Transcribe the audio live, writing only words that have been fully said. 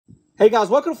Hey guys,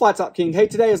 welcome to Flat Top King. Hey,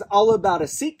 today is all about a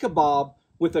Seekh Kebab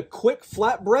with a quick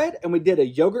flatbread, and we did a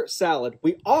yogurt salad.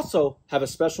 We also have a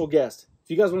special guest.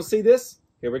 If you guys want to see this,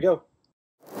 here we go.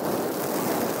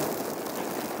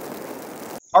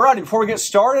 Alrighty, before we get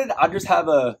started, I just have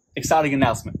an exciting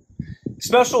announcement.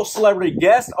 Special celebrity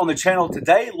guest on the channel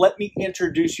today. Let me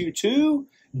introduce you to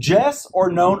Jess,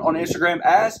 or known on Instagram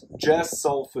as Jess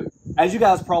Soul Food. As you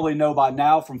guys probably know by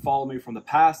now from following me from the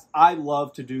past, I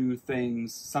love to do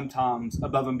things sometimes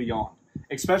above and beyond,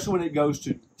 especially when it goes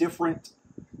to different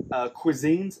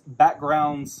cuisines,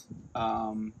 backgrounds,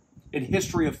 and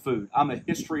history of food. I'm a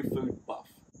history food buff.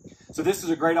 So this is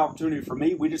a great opportunity for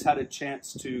me. We just had a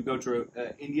chance to go to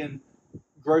an Indian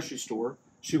grocery store.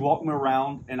 She walked me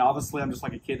around, and obviously I'm just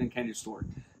like a kid in a candy store.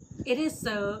 It is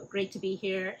so great to be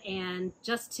here, and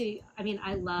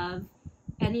I love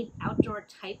any outdoor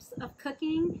types of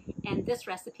cooking, and this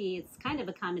recipe is kind of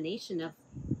a combination of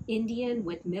Indian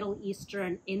with Middle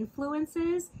Eastern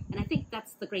influences, and I think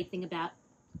that's the great thing about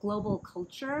global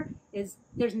culture is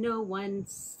there's no one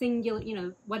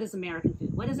singular, what is American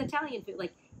food, what is Italian food,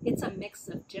 like it's a mix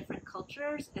of different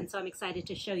cultures, and so I'm excited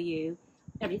to show you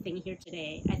everything here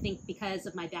today. I think because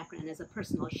of my background as a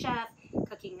personal chef,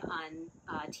 cooking on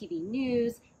TV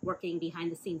news, working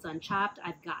behind the scenes on Chopped,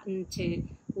 I've gotten to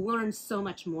learn so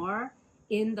much more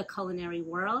in the culinary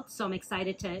world. So I'm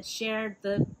excited to share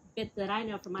the bit that I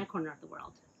know from my corner of the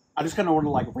world. I just kind of want to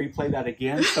like replay that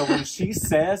again. So when she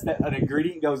says that an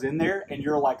ingredient goes in there and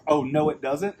you're like, oh no it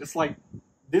doesn't, it's like,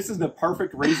 this is the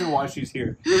perfect reason why she's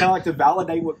here. Kind of like to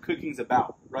validate what cooking's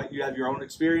about, right? You have your own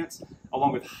experience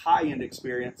along with high-end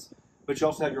experience, but you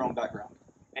also have your own background.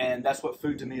 And that's what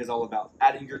food to me is all about.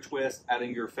 Adding your twist,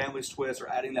 adding your family's twist, or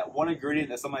adding that one ingredient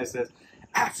that somebody says,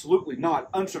 absolutely not,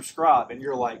 unsubscribe. And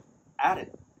you're like, add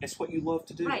it. It's what you love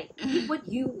to do. Right. Eat what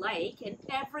you like, and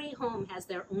every home has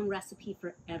their own recipe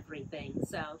for everything.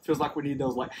 So feels like we need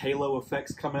those like halo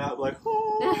effects coming out, like,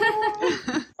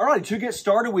 oh. All right, to get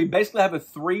started, we basically have a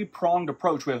three-pronged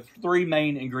approach. We have three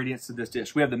main ingredients to this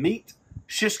dish. We have the meat,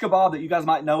 shish kebab, that you guys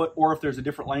might know it, or if there's a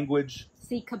different language.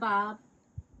 Seekh kebab.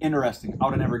 Interesting. I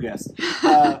would have never guessed.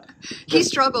 He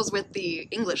struggles with the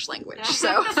English language,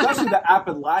 so especially the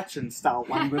Appalachian style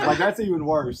language, like that's even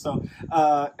worse. So,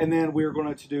 and then we're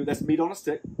going to do that's meat on a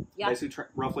stick, yep. Basically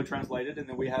roughly translated, and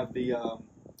then we have the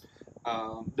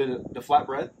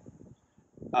flatbread,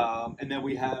 and then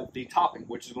we have the topping,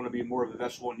 which is going to be more of a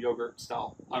vegetable and yogurt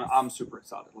style. Yes. I'm super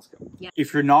excited. Let's go. Yep.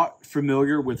 If you're not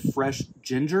familiar with fresh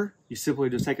ginger, you simply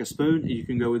just take a spoon and you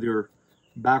can go with your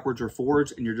backwards or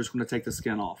forwards, and you're just going to take the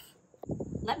skin off.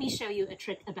 Let me show you a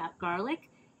trick about garlic.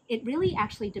 It really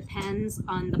actually depends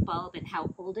on the bulb and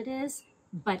how old it is,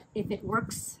 but if it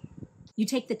works, you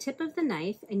take the tip of the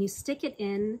knife and you stick it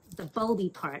in the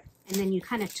bulby part, and then you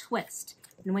kind of twist.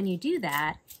 And when you do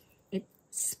that, it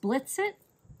splits it,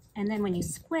 and then when you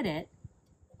split it,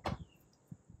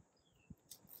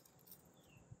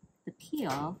 the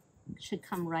peel should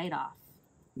come right off.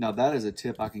 Now that is a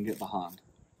tip I can get behind.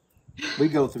 We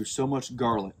go through so much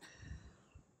garlic.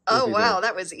 Oh, wow,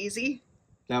 that was easy.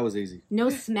 That was easy. No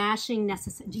smashing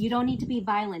necessary. You don't need to be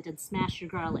violent and smash your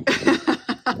garlic.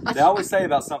 They always say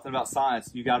about something about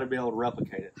science, you got to be able to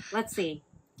replicate it. Let's see.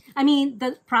 I mean,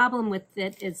 the problem with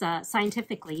it is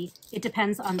scientifically, it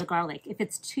depends on the garlic. If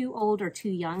it's too old or too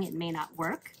young, it may not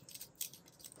work.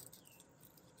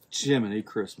 Jiminy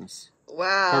Christmas.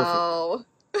 Wow.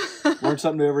 Perfect. Learn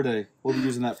something new every day. We'll be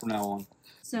using that from now on.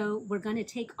 So we're going to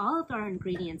take all of our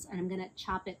ingredients and I'm going to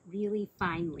chop it really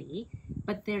finely,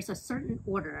 but there's a certain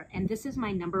order, and this is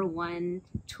my #1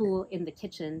 tool in the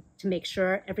kitchen to make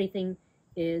sure everything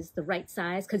is the right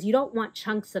size, because you don't want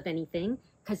chunks of anything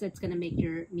because it's going to make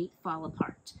your meat fall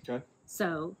apart. Okay.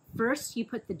 So first you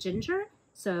put the ginger,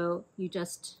 so you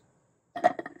just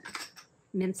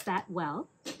mince that well.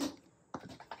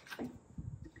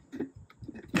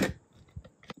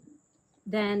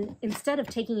 Then instead of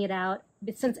taking it out,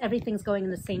 but since everything's going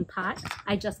in the same pot,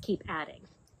 I just keep adding.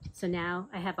 So now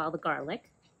I have all the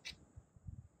garlic.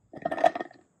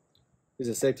 Is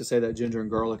it safe to say that ginger and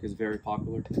garlic is very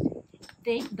popular?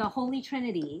 The holy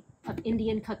trinity of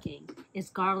Indian cooking is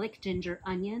garlic, ginger,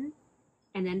 onion,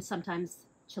 and then sometimes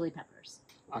chili peppers.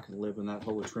 I can live in that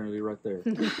holy trinity right there.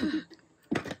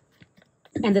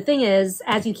 And the thing is,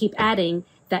 as you keep adding,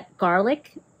 that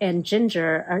garlic and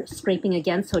ginger are scraping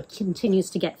against, so it continues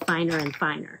to get finer and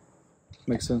finer.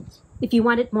 Makes sense. If you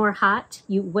want it more hot,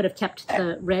 you would have kept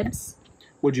the ribs.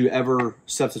 Would you ever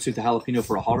substitute the jalapeno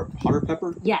for a hotter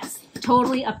pepper? Yes,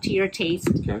 totally up to your taste.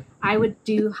 Okay. I would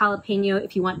do jalapeno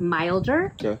if you want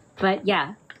milder. Okay. But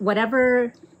yeah,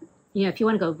 whatever, if you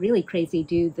want to go really crazy,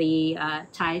 do the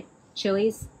Thai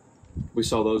chilies. We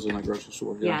saw those in the grocery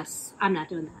store. Yeah. Yes, I'm not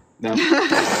doing that. No.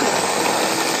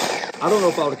 I don't know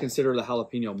if I would consider the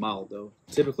jalapeno mild, though.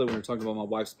 Typically, when you're talking about my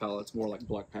wife's palate, it's more like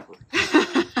black pepper.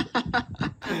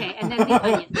 Okay, and then the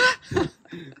onion.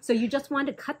 So you just want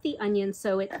to cut the onion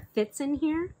so it fits in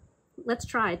here. Let's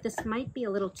try it. This might be a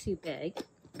little too big,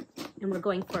 and we're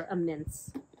going for a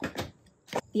mince.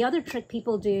 The other trick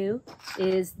people do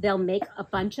is they'll make a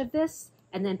bunch of this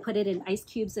and then put it in ice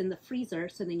cubes in the freezer,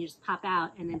 so then you just pop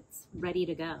out and it's ready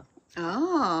to go.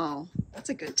 Oh, that's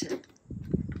a good tip.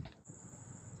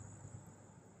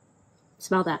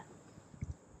 Smell that.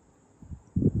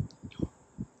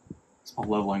 It's my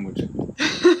love language.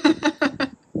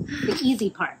 The easy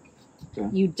part. Okay.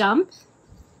 You dump,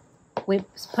 we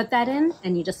put that in,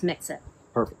 and you just mix it.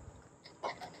 Perfect.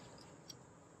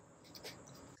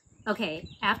 Okay,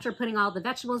 after putting all the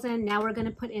vegetables in, now we're going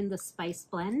to put in the spice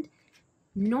blend.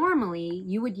 Normally,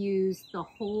 you would use the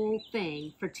whole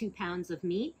thing for 2 pounds of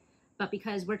meat, but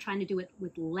because we're trying to do it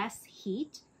with less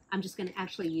heat, I'm just going to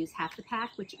actually use half the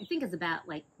pack, which I think is about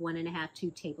like 1.5,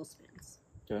 2 tablespoons.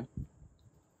 Okay.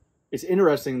 It's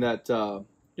interesting that,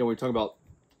 when we talk about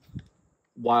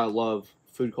why I love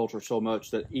food culture so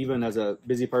much, that even as a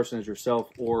busy person as yourself,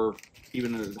 or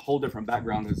even a whole different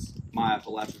background as my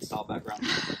Appalachian style background,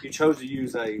 you chose to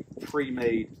use a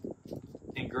pre-made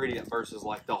ingredient versus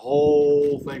like the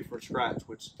whole thing from scratch,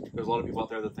 which there's a lot of people out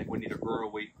there that think we need to grow a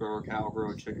wheat, grow a cow,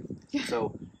 grow a chicken.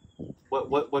 So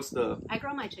what's the... I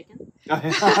grow my chicken.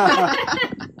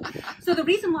 So the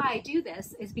reason why I do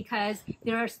this is because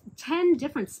there are 10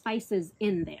 different spices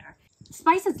in there.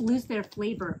 Spices lose their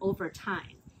flavor over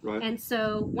time. Right. And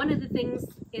so one of the things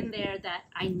in there that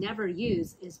I never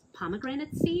use is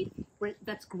pomegranate seed,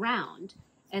 that's ground.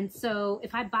 And so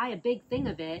if I buy a big thing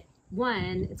of it,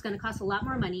 one, it's going to cost a lot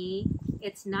more money.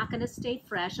 It's not going to stay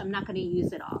fresh. I'm not going to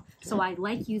use it all. So I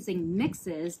like using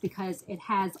mixes because it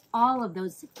has all of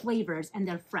those flavors and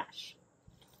they're fresh.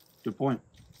 Good point.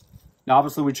 Now,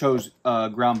 obviously, we chose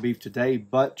ground beef today,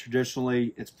 but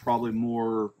traditionally, it's probably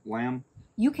more lamb.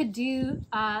 You could do,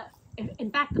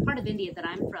 in fact, the part of India that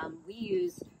I'm from, we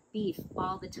use beef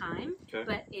all the time. Okay.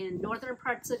 But in northern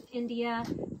parts of India,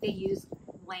 they use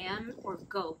lamb or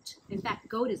goat. In fact,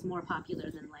 goat is more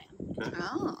popular than lamb. Okay.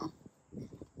 Oh.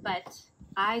 But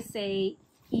I say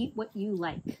eat what you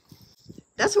like.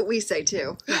 That's what we say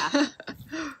too. Yeah.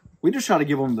 We just try to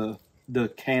give them the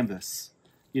canvas.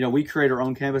 We create our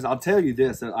own canvas. I'll tell you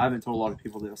this, that I haven't told a lot of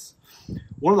people this.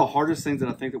 One of the hardest things that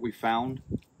I think that we found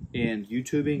in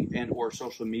YouTubing and or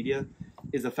social media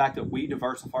is the fact that we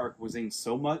diversify our cuisine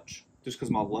so much, just because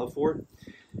of my love for it,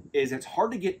 is it's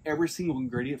hard to get every single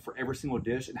ingredient for every single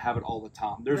dish and have it all the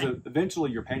time. There's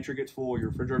eventually your pantry gets full, your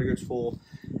refrigerator gets full,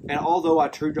 and although I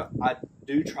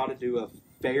do try to do a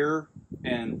fair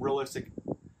and realistic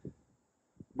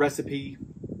recipe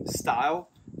style,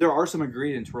 there are some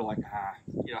ingredients where like,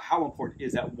 how important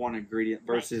is that one ingredient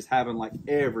versus having like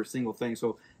every single thing.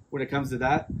 So when it comes to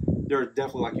that, there are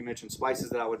definitely, like you mentioned,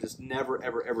 spices that I would just never,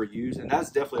 ever, ever use. And that's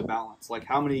definitely a balance. Like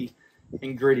how many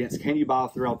ingredients can you buy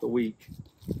throughout the week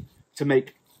to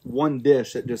make one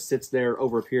dish that just sits there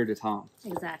over a period of time?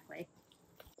 Exactly.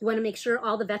 You want to make sure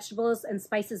all the vegetables and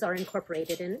spices are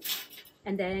incorporated in it.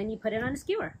 And then you put it on a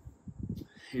skewer.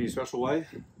 Any special way?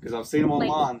 Because I've seen them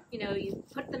online. You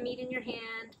put the meat in your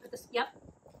hand. Yep.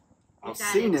 I've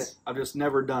seen it. I've just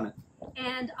never done it.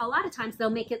 And a lot of times they'll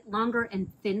make it longer and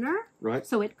thinner. Right.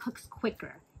 So it cooks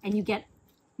quicker. And you get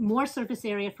more surface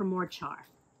area for more char.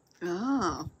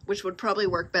 Oh, which would probably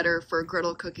work better for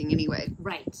griddle cooking anyway.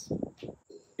 Right.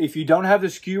 If you don't have the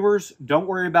skewers, don't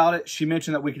worry about it. She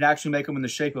mentioned that we can actually make them in the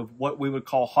shape of what we would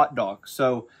call hot dogs.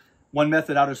 So one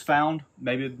method I just found,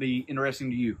 maybe it'd be interesting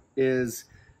to you, is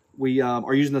we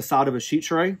are using the side of a sheet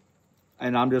tray,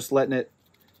 and I'm just letting it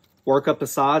work up the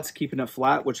sides, keeping it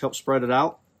flat, which helps spread it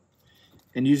out.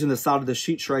 And using the side of the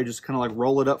sheet tray, just kind of like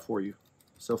roll it up for you.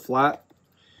 So flat.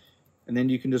 And then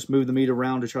you can just move the meat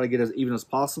around to try to get as even as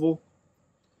possible.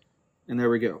 And there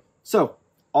we go. So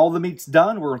all the meat's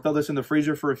done. We're gonna throw this in the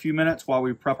freezer for a few minutes while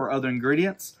we prep our other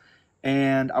ingredients.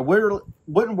 And I wouldn't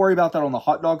worry about that on the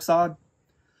hot dog side.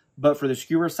 But for the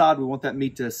skewer side, we want that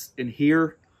meat to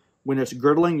adhere when it's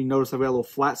griddling. You notice I've got a little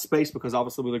flat space because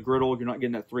obviously with a griddle, you're not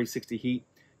getting that 360 heat.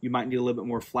 You might need a little bit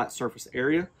more flat surface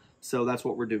area. So that's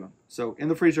what we're doing. So in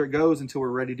the freezer it goes until we're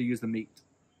ready to use the meat.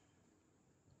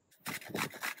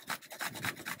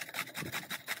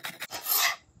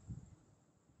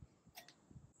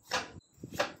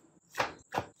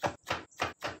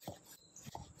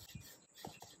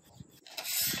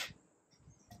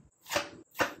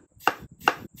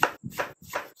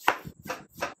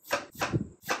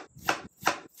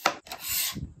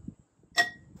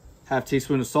 1/2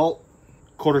 teaspoon of salt,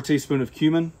 1/4 teaspoon of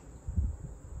cumin,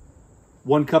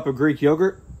 1 cup of Greek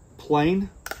yogurt, plain.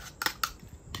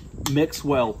 Mix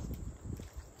well.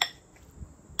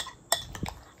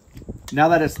 Now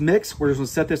that it's mixed, we're just gonna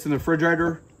set this in the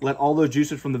refrigerator, let all those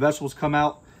juices from the vegetables come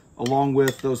out, along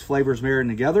with those flavors marrying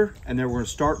together, and then we're gonna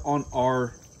start on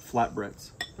our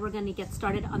flatbreads. We're gonna get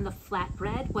started on the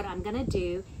flatbread. What I'm gonna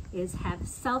do is have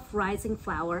self-rising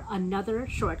flour, another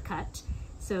shortcut.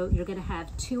 So you're gonna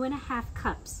have 2.5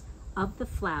 cups of the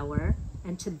flour,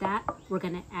 and to that, we're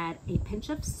gonna add a pinch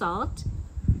of salt,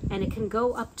 and it can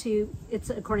go up to, it's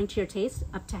according to your taste,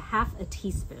 up to 1/2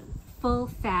 teaspoon. Full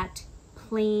fat,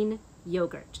 plain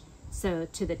yogurt. So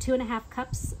to the 2.5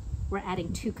 cups, we're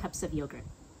adding 2 cups of yogurt.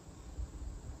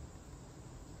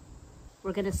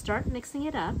 We're gonna start mixing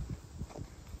it up,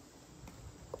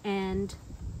 and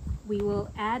we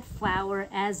will add flour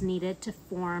as needed to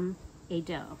form a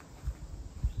dough.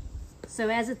 So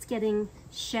as it's getting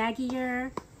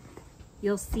shaggier,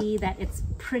 you'll see that it's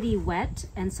pretty wet,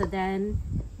 and so then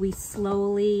we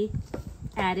slowly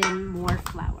add in more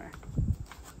flour.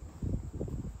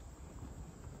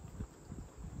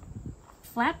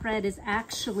 Flatbread is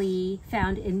actually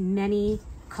found in many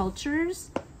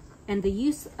cultures, and the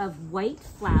use of white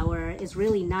flour is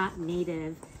really not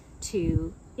native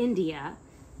to India.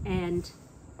 And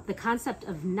the concept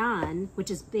of naan, which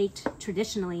is baked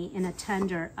traditionally in a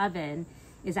tender oven,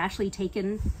 is actually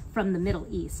taken from the Middle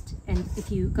East. And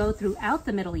if you go throughout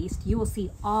the Middle East, you will see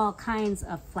all kinds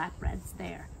of flatbreads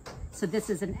there. So this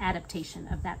is an adaptation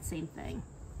of that same thing.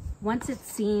 Once it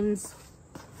seems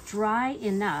dry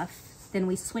enough, then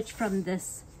we switch from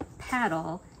this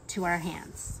paddle to our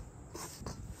hands.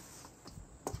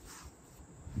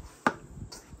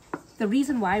 The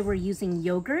reason why we're using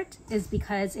yogurt is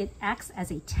because it acts as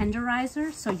a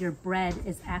tenderizer, so your bread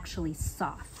is actually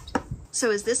soft. So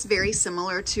is this very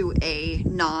similar to a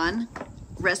naan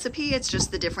recipe? It's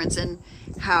just the difference in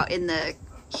how, in the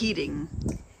heating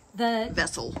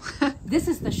vessel. This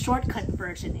is the shortcut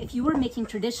version. If you were making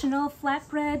traditional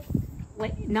flatbread,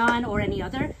 like naan or any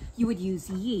other, you would use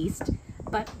yeast,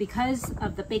 but because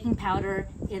of the baking powder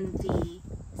in the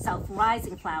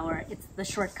self-rising flour, it's the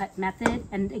shortcut method.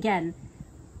 And again,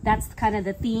 that's kind of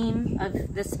the theme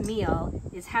of this meal,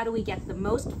 is how do we get the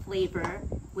most flavor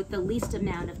with the least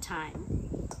amount of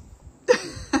time.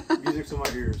 Music to my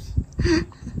ears.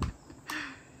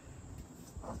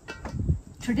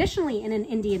 Traditionally in an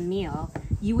Indian meal,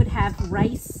 you would have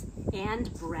rice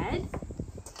and bread,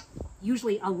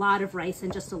 usually a lot of rice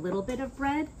and just a little bit of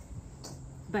bread,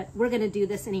 but we're gonna do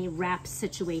this in a wrap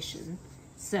situation.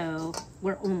 So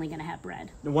we're only gonna have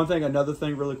bread. And another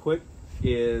thing really quick,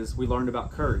 is we learned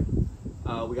about curry.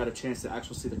 We got a chance to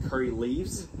actually see the curry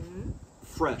leaves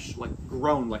fresh, like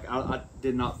grown. Like I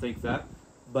did not think that,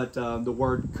 but the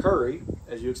word curry,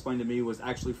 as you explained to me, was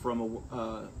actually from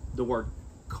the word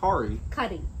kari.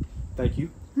 Cutting. Thank you.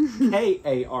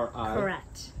 K-A-R-I.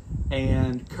 Correct.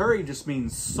 And curry just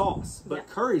means sauce, but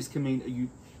curries can mean a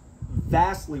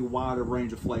vastly wider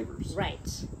range of flavors.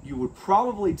 Right. You would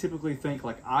probably typically think,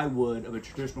 like I would, of a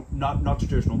traditional, not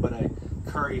traditional, but a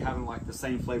curry having like the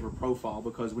same flavor profile,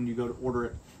 because when you go to order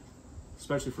it,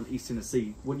 especially from East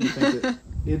Tennessee, wouldn't you think that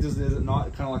is it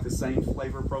not kind of like the same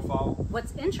flavor profile?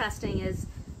 What's interesting is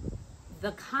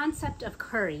the concept of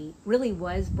curry really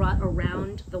was brought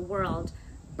around the world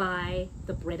by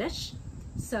the British.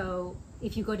 So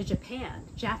if you go to Japan,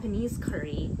 Japanese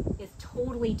curry is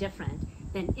totally different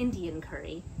than Indian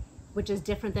curry, which is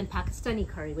different than Pakistani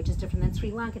curry, which is different than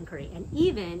Sri Lankan curry. And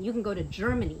even you can go to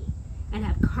Germany and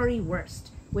have currywurst,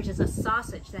 which is a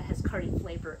sausage that has curry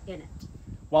flavor in it.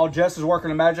 While Jess is working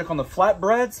the magic on the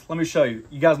flatbreads, let me show you.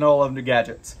 You guys know I love new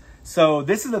gadgets. So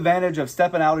this is the advantage of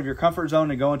stepping out of your comfort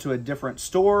zone and going to a different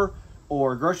store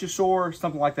or grocery store,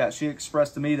 something like that. She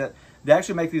expressed to me that they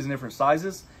actually make these in different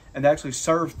sizes, and they actually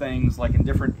serve things like in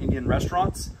different Indian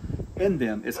restaurants in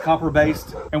them. It's copper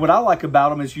based, and what I like about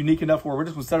them is unique enough where we're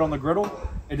just gonna set it on the griddle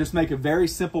and just make a very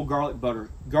simple garlic butter.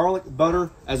 Garlic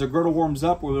butter, as the griddle warms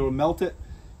up, we'll melt it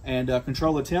and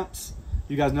control the temps.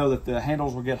 You guys know that the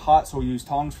handles will get hot, so we use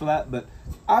tongs for that, but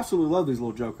I absolutely love these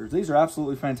little jokers. These are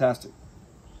absolutely fantastic.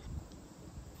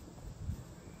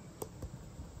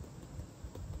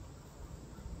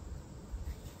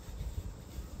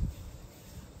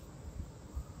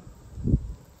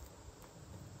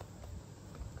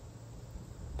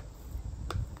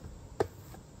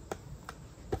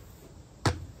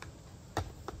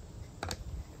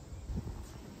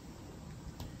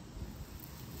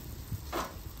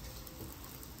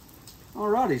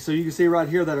 Alrighty, so you can see right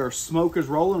here that our smoke is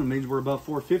rolling. It means we're above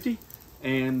 450.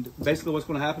 And basically what's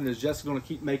going to happen is Jess is going to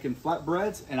keep making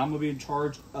flatbreads, and I'm going to be in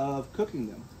charge of cooking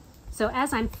them. So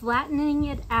as I'm flattening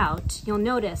it out, you'll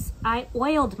notice I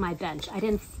oiled my bench. I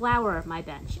didn't flour my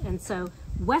bench. And so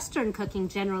Western cooking,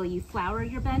 generally you flour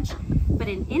your bench, but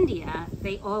in India,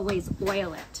 they always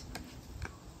oil it.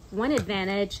 One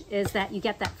advantage is that you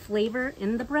get that flavor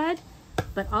in the bread,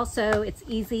 but also it's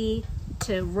easy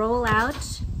to roll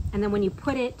out, and then when you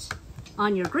put it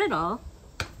on your griddle,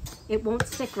 it won't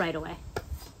stick right away.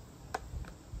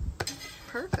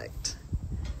 Perfect.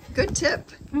 Good tip.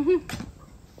 Mm-hmm.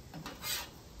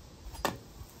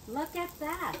 Look at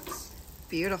that.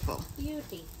 Beautiful.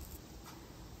 Beauty.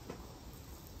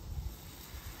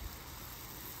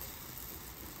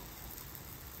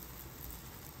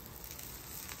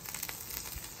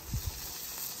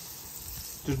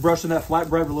 Just brushing that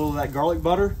flatbread with a little of that garlic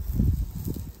butter.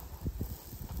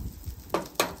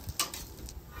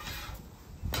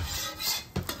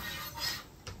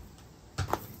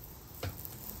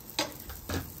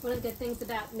 One of the good things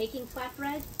about making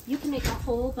flatbread, you can make a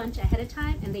whole bunch ahead of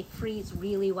time and they freeze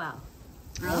really well.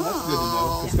 Oh, that's good to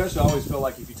know. Especially I always feel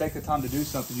like if you take the time to do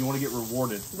something, you want to get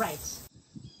rewarded. Right.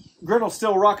 Griddle's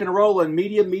still rocking and rolling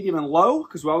medium, medium, and low,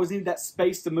 because we always need that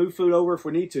space to move food over if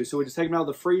we need to. So we just take them out of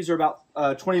the freezer about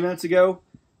 20 minutes ago,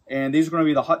 and these are going to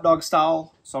be the hot dog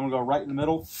style. So I'm going to go right in the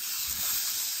middle.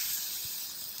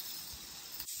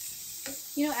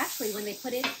 You know, actually, when they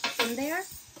put it in there,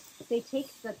 they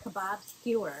take the kebab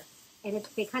skewer and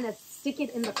they kind of stick it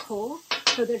in the coal.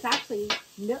 So there's actually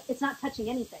no, it's not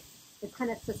touching anything. It's kind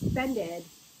of suspended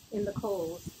in the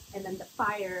coals, and then the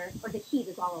fire or the heat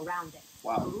is all around it.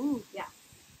 Wow. Ooh, yeah.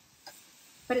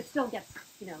 But it still gets,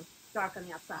 you know, dark on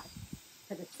the outside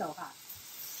because it's so hot.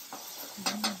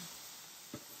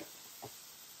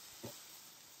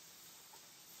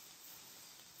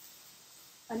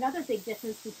 Another big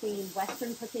difference between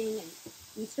Western cooking and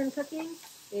Eastern cooking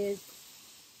is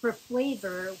for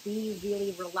flavor, we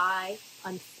really rely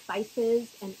on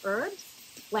spices and herbs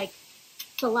like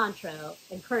cilantro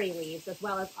and curry leaves, as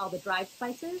well as all the dried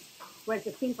spices. Whereas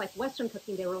it seems like Western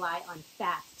cooking, they rely on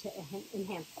fat to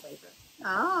enhance flavor.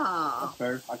 Oh. That's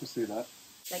fair. I can see that.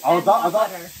 Like I thought,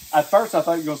 butter. at first I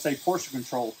thought you were going to say portion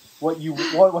control. What you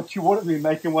wanted me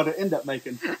making, what it ended up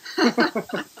making.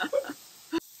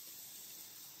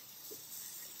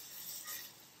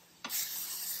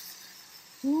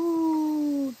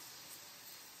 Ooh.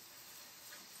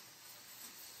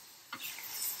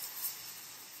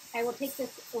 I will take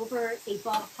this over a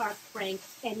ballpark prank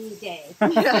any day.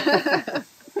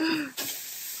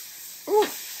 Ooh.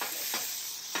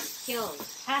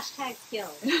 Skills. Hashtag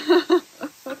skills.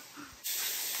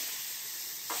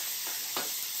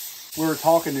 We were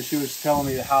talking and she was telling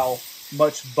me how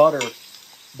much butter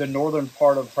the northern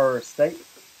part of her state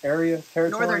area,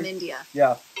 territory. Northern India.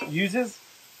 Yeah, uses.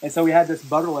 And so we had this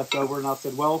butter left over, and I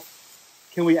said, well,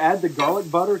 can we add the garlic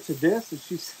butter to this? And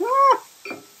she said,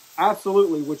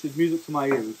 absolutely, which is music to my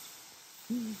ears.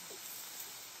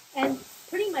 And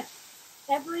pretty much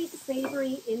every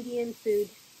savory Indian food,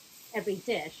 every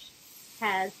dish,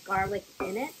 has garlic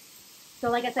in it. So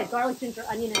like I said, garlic, ginger,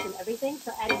 onion is in everything,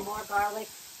 so adding more garlic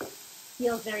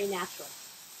feels very natural.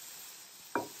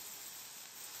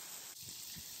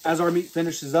 As our meat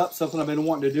finishes up, something I've been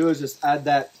wanting to do is just add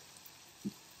that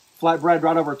flatbread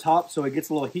right over top so it gets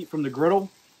a little heat from the griddle.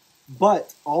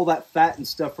 But all that fat and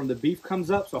stuff from the beef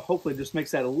comes up, so hopefully it just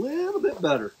makes that a little bit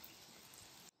better.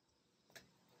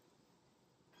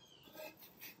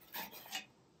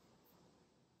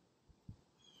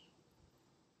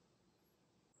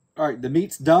 All right, the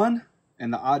meat's done,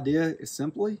 and the idea is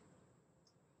simply,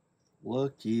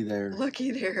 looky there.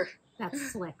 Looky there.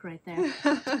 That's slick right there.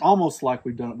 Almost like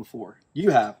we've done it before.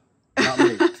 You have, not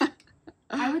me.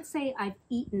 I would say I've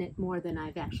eaten it more than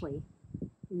I've actually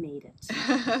made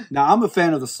it. Now, I'm a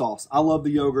fan of the sauce. I love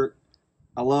the yogurt.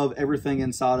 I love everything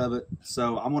inside of it.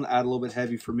 So I'm going to add a little bit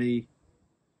heavy for me,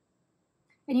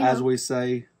 And as we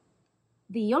say.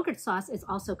 The yogurt sauce is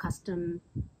also custom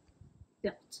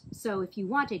built. So if you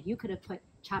wanted, you could have put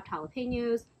chopped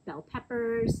jalapenos, bell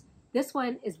peppers. This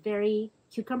one is very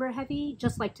cucumber heavy,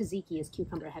 just like tzatziki is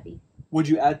cucumber heavy. Would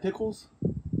you add pickles?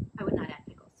 I would not add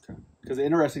pickles. Because the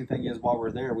interesting thing is, while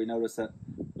we're there, we noticed that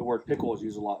the word pickle is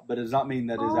used a lot, but it does not mean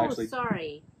that it's actually... Oh,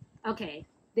 sorry. Okay.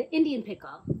 The Indian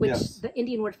pickle, which Yes. the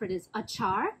Indian word for it is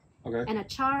achar. Okay. And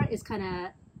achar is kind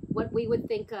of what we would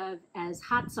think of as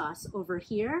hot sauce over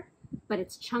here, but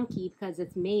it's chunky because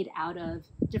it's made out of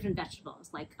different vegetables,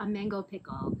 like a mango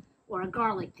pickle or a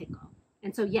garlic pickle.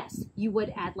 And so, yes, you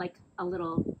would add like a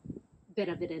little bit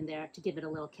of it in there to give it a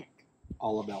little kick.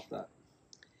 All about that.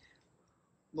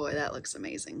 Boy, that looks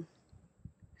amazing.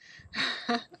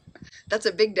 That's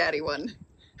a Big Daddy one.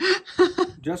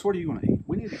 Jess, what are you going to eat?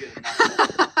 We need to get it.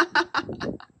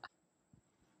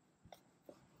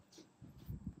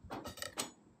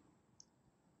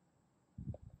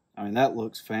 I mean, that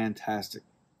looks fantastic.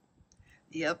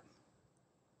 Yep.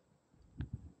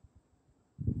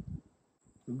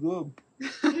 Good.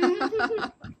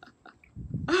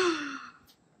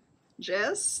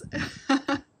 Jess?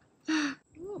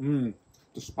 The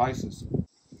spices.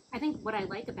 I think what I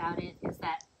like about it is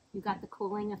that you got the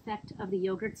cooling effect of the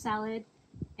yogurt salad.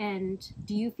 And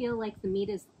do you feel like the meat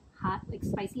is hot, like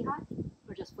spicy hot,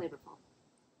 or just flavorful?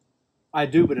 I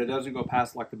do, but it doesn't go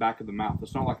past like the back of the mouth.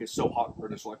 It's not like it's so hot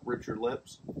where it's like rips your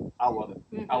lips. I love it.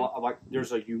 Mm-hmm. I like.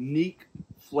 There's a unique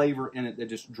flavor in it that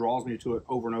just draws me to it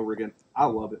over and over again. I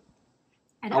love it.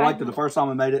 And I liked it the first time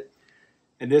I made it,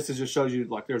 and this is just shows you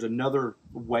like there's another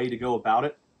way to go about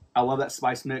it. I love that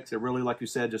spice mix. It really, like you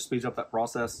said, just speeds up that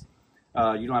process.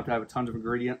 You don't have to have a ton of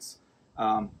ingredients.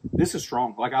 This is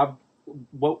strong. Like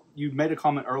what you made a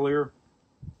comment earlier.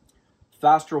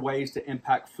 Faster ways to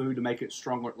impact food to make it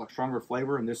stronger, like stronger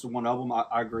flavor, and this is one of them.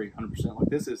 I agree 100%. Like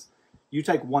this is, you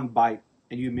take one bite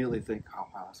and you immediately think, oh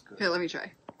wow, that's good. Here, let me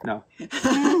try. No.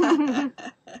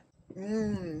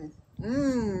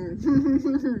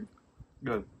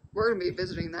 Good. We're gonna be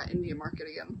visiting that Indian market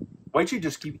again. Wait till you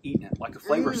just keep eating it. Like the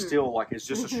flavor is still like it's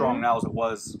just as strong now as it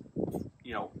was,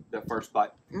 you know, the first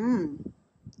bite.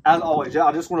 As always, yeah,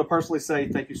 I just want to personally say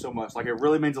thank you so much. Like, it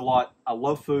really means a lot. I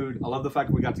love food. I love the fact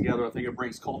that we got together. I think it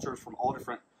brings cultures from all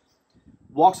different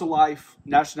walks of life,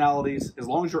 nationalities. As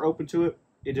long as you're open to it,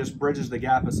 it just bridges the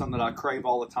gap. It's something that I crave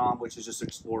all the time, which is just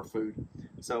explore food.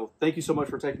 So thank you so much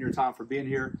for taking your time, for being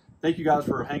here. Thank you guys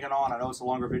for hanging on. I know it's a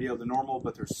longer video than normal,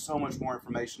 but there's so much more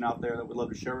information out there that we'd love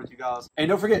to share with you guys. And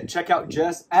don't forget, check out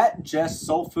Jess at Jess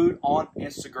Soul Food on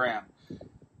Instagram.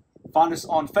 Find us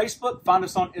on Facebook. Find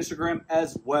us on Instagram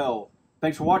as well.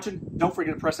 Thanks for watching. Don't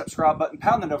forget to press that subscribe button.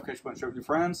 Pound the notification button. Share with your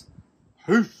friends.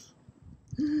 Peace.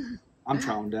 I'm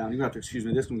chowing down. You're going to have to excuse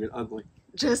me. This one get ugly.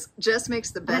 Jess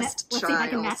makes the best Let's see if I chai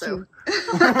can match also.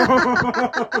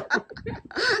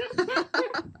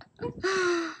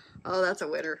 Oh, that's a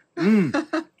winner.